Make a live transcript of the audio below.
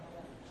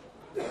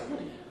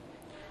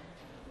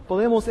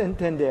podemos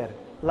entender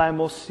la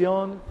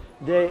emoción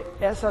de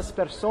esas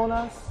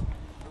personas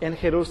en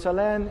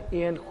Jerusalén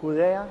y en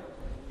Judea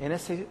en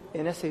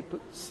ese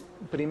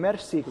primer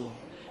siglo,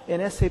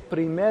 en ese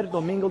primer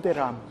domingo de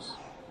Ramos,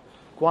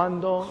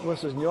 cuando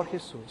nuestro Señor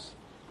Jesús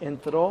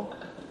entró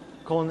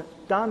con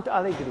tanta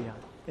alegría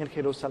en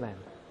Jerusalén,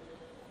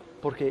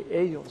 porque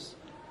ellos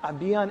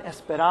habían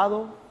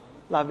esperado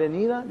la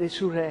venida de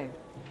su Rey,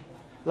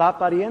 la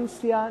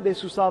apariencia de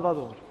su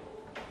Salvador.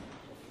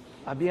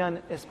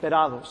 Habían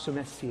esperado su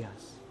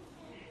Mesías,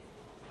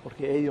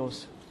 porque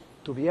ellos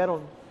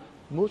tuvieron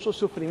muchos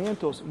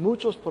sufrimientos,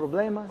 muchos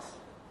problemas,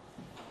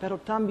 pero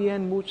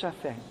también mucha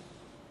fe.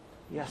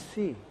 Y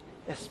así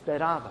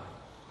esperaban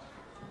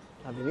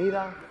la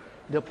venida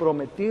del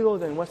prometido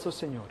de nuestro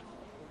Señor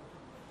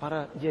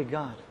para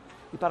llegar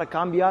y para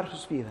cambiar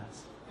sus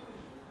vidas.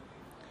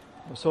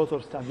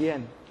 Nosotros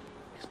también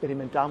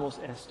experimentamos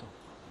esto.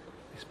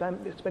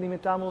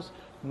 Experimentamos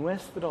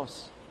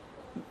nuestros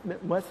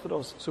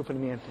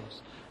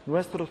sufrimientos,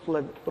 nuestros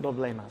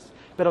problemas,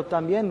 pero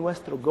también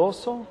nuestro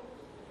gozo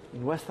y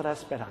nuestra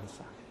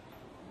esperanza.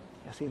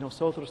 Y así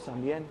nosotros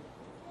también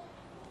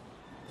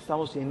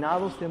estamos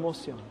llenados de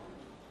emoción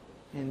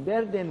en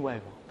ver de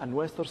nuevo a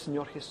nuestro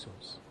Señor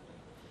Jesús,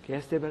 que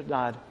es de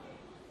verdad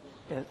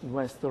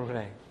nuestro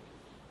Rey.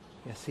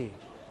 Y así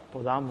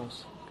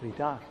podamos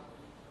gritar,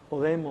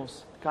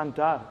 podemos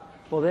cantar,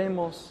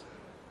 podemos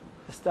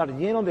estar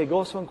llenos de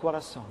gozo en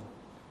corazón,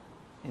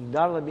 en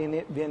dar la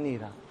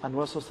bienvenida a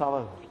nuestro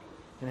Salvador,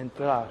 en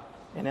entrar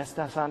en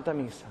esta Santa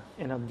Misa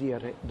en el día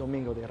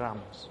Domingo de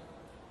Ramos.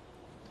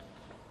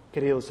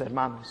 Queridos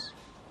hermanos,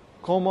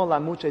 como la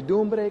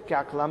muchedumbre que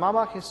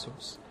aclamaba a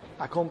Jesús,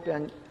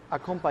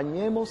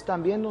 acompañemos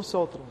también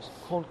nosotros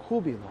con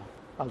júbilo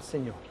al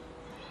Señor.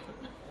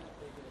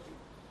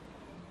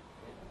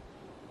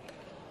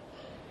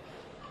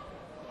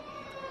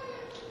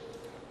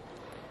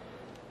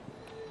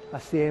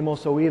 Así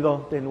hemos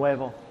oído de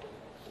nuevo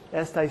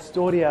esta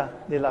historia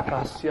de la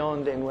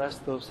pasión de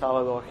nuestro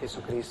Salvador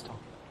Jesucristo.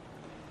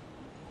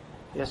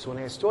 Es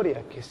una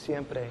historia que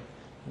siempre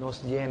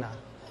nos llena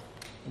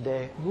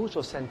de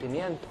muchos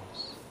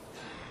sentimientos.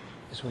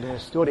 Es una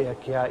historia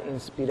que ha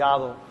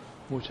inspirado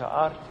mucha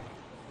arte.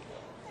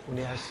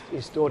 Una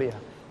historia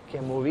que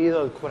ha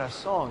movido el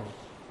corazón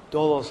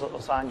todos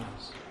los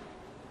años.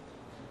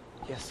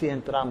 Y así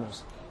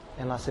entramos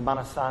en la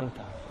Semana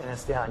Santa en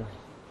este año.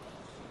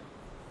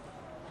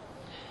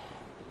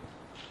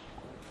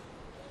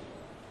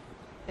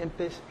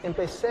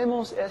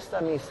 Empecemos esta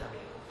misa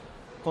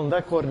con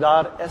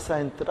recordar esa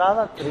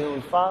entrada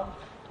triunfal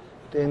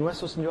de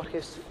nuestro Señor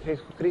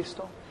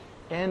Jesucristo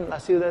en la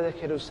ciudad de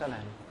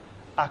Jerusalén,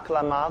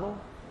 aclamado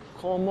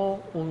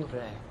como un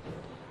rey,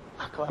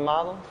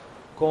 aclamado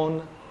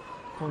con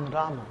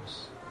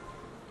ramos,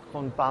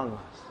 con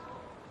palmas,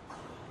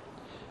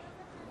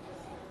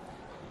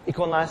 y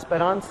con la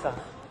esperanza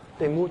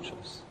de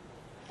muchos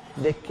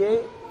de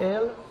que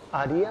Él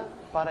haría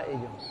para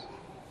ellos.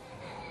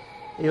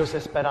 Ellos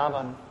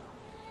esperaban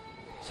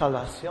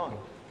salvación,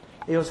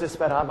 ellos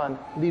esperaban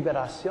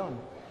liberación,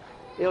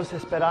 ellos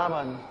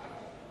esperaban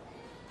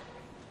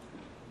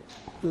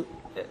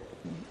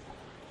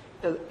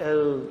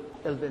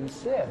el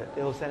vencer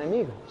de los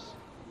enemigos.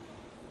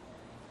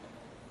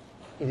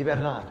 Y de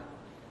verdad,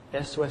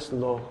 eso es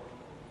lo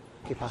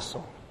que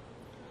pasó,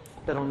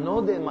 pero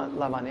no de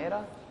la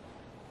manera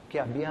que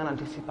habían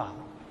anticipado.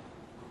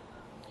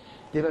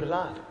 De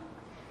verdad,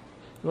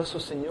 nuestro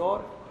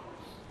Señor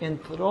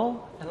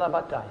entró en la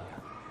batalla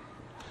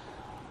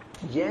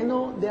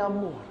lleno de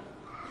amor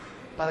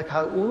para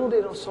cada uno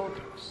de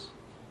nosotros,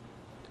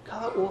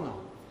 cada uno,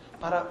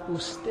 para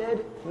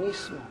usted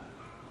mismo,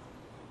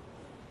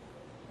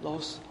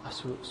 los a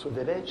su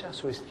derecha, a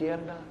su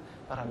izquierda,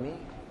 para mí,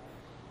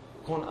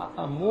 con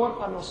amor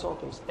para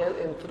nosotros. Él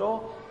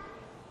entró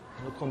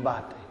en el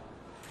combate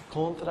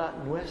contra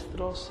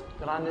nuestros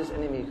grandes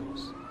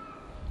enemigos,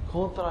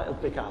 contra el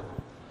pecado,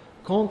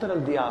 contra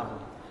el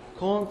diablo,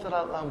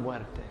 contra la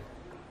muerte.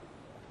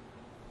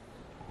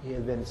 Y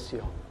Él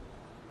venció.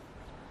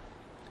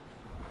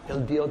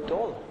 Él dio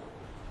todo.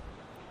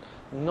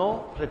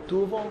 No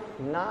retuvo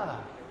nada.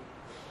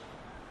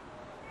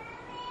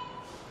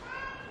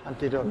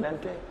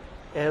 Anteriormente,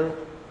 Él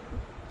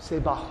se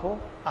bajó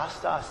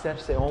hasta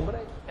hacerse hombre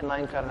en la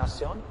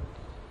encarnación.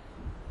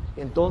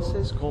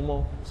 Entonces,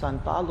 como San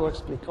Pablo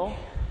explicó,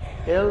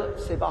 Él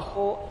se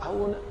bajó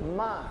aún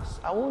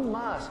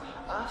más,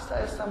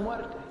 hasta esta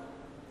muerte.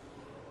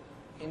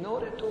 Y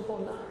no retuvo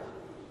nada,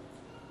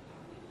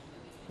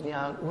 ni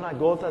una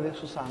gota de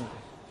su sangre.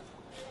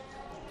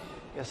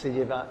 Y así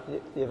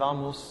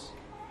llevamos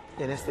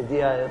en este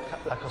día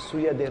la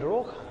casulla de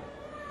roja,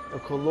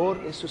 el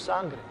color de su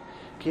sangre,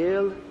 que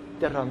Él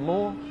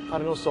derramó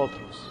para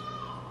nosotros.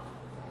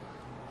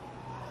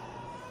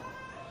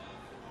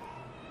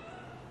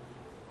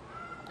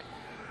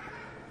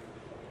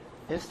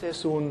 Esta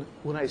es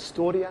una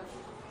historia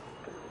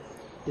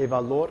de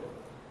valor,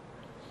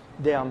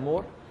 de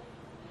amor,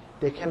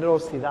 de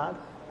generosidad,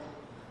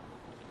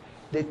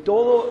 de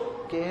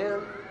todo que Él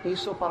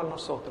hizo para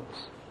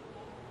nosotros.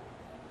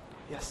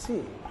 Y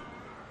así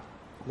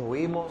lo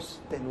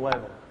oímos de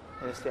nuevo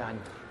en este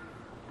año.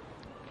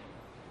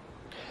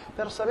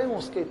 Pero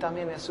sabemos que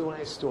también es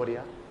una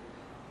historia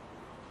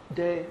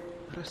de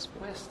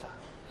respuesta,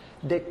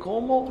 de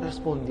cómo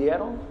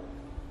respondieron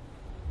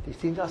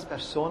distintas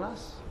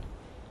personas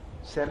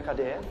cerca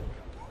de Él.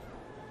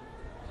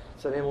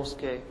 Sabemos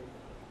que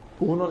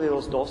uno de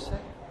los 12,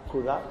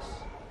 Judas,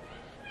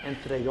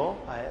 entregó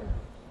a Él.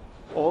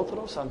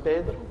 Otro, San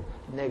Pedro,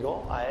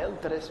 negó a Él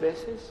 3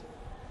 veces.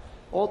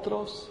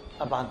 Otros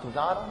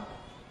abandonaron.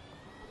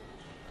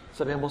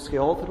 Sabemos que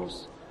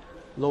otros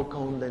lo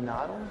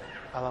condenaron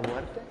a la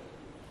muerte.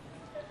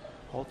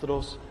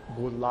 Otros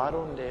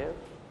burlaron de Él.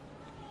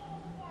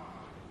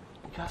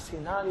 Casi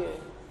nadie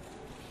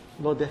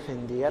lo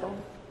defendieron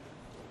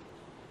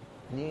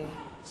ni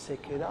se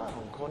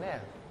quedaron con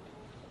Él,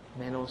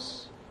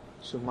 menos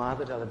su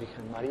madre, la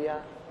Virgen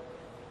María,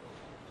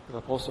 el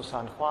apóstol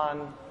San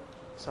Juan,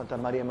 Santa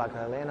María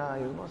Magdalena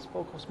y unos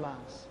pocos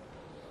más.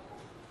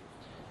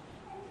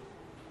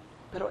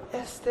 Pero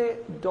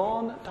este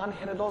don tan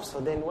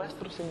generoso de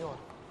nuestro Señor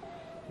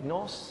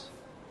nos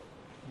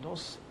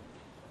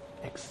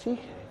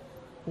exige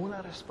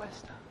una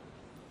respuesta.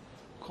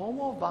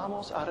 ¿Cómo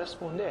vamos a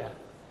responder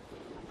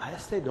a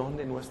este don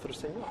de nuestro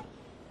Señor?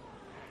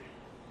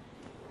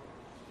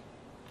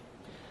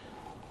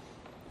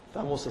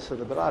 Vamos a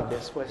celebrar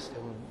después de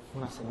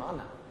una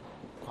semana,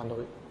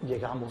 cuando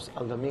llegamos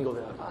al domingo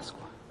de la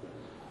Pascua,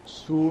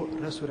 su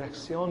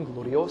resurrección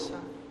gloriosa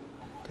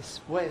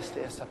después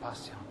de esta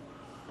pasión.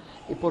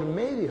 Y por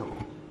medio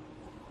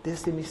de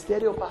este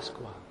misterio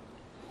pascual,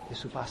 de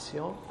su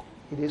pasión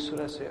y de su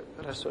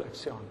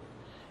resurrección,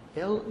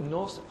 Él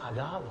nos ha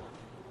dado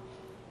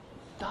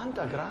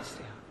tanta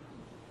gracia,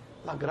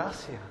 la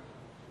gracia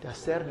de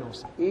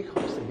hacernos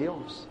hijos de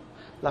Dios,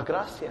 la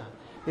gracia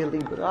de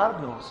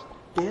librarnos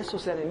de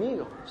esos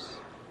enemigos,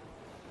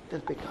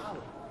 del pecado,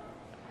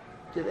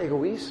 del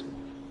egoísmo,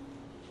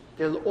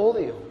 del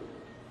odio,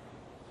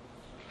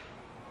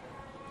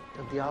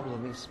 del diablo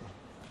mismo.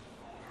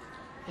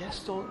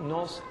 Esto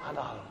nos ha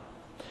dado.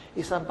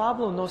 Y San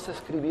Pablo nos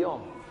escribió: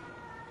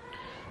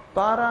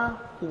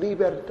 para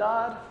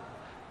libertad,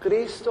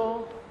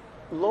 Cristo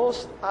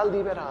los ha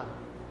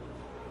liberado.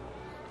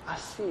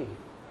 Así,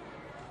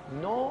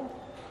 no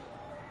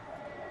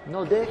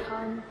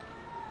dejan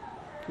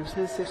que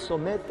ustedes se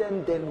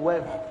someten de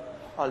nuevo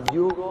al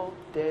yugo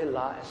de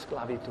la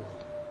esclavitud.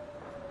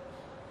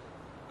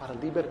 Para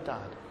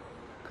libertad,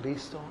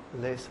 Cristo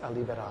les ha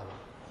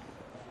liberado.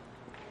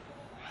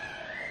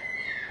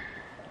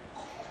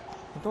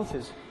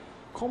 Entonces,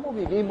 ¿cómo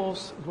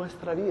vivimos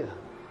nuestra vida?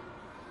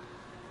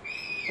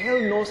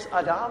 Él nos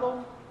ha dado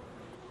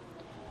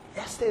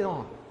este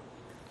don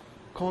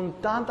con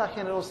tanta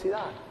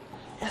generosidad.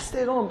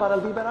 Este don para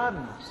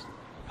liberarnos,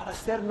 para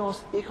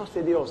hacernos hijos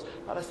de Dios,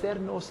 para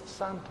hacernos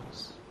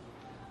santos.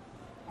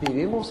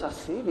 ¿Vivimos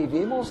así?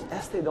 ¿Vivimos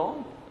este don?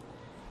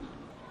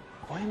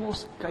 ¿O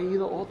hemos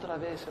caído otra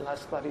vez en la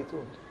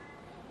esclavitud?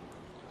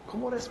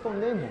 ¿Cómo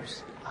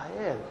respondemos a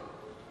Él,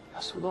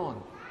 a su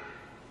don,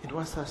 en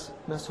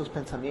nuestros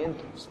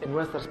pensamientos, en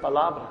nuestras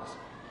palabras,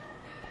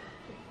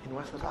 en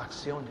nuestras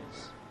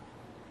acciones?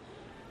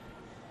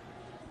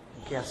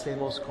 ¿Qué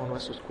hacemos con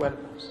nuestros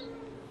cuerpos?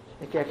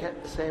 ¿Qué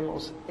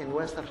hacemos en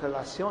nuestras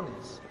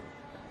relaciones?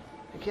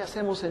 ¿Qué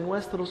hacemos en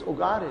nuestros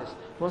hogares,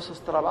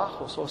 nuestros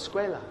trabajos o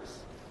escuelas?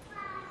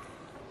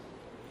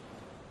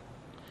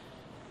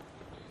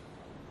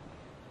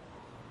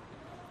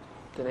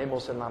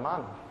 Tenemos en la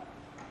mano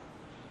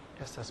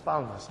estas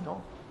palmas, ¿no?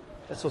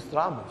 Esos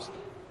ramos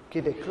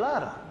que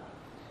declaran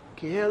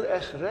que Él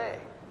es Rey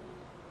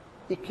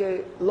y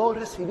que lo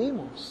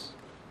recibimos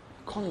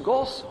con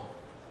gozo.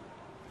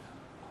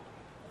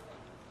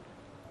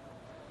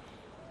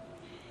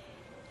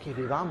 Que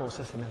vivamos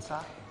ese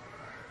mensaje,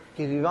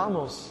 que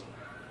vivamos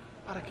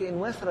para que en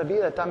nuestra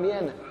vida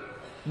también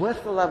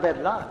muestre la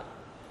verdad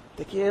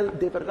de que Él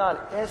de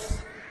verdad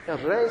es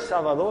el Rey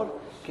Salvador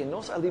que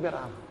nos ha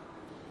liberado.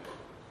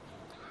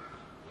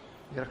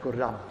 Y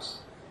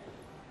recordamos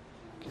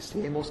que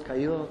si hemos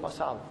caído en el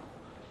pasado,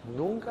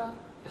 nunca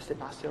es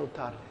demasiado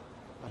tarde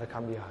para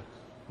cambiar.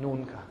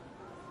 Nunca,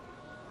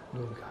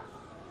 nunca.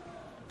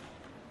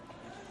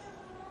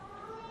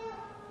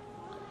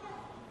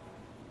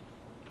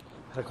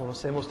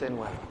 Reconocemos de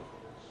nuevo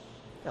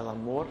el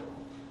amor,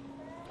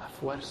 la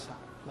fuerza,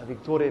 la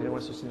victoria de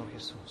nuestro Señor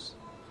Jesús.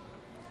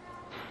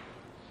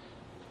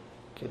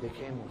 Que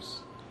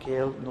dejemos que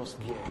Él nos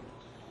guíe.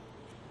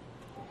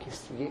 Que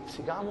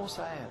sigamos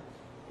a Él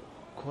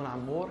con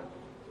amor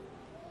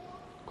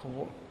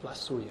como la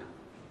suya.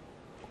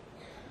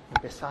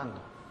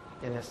 Empezando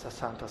en esta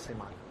santa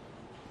semana.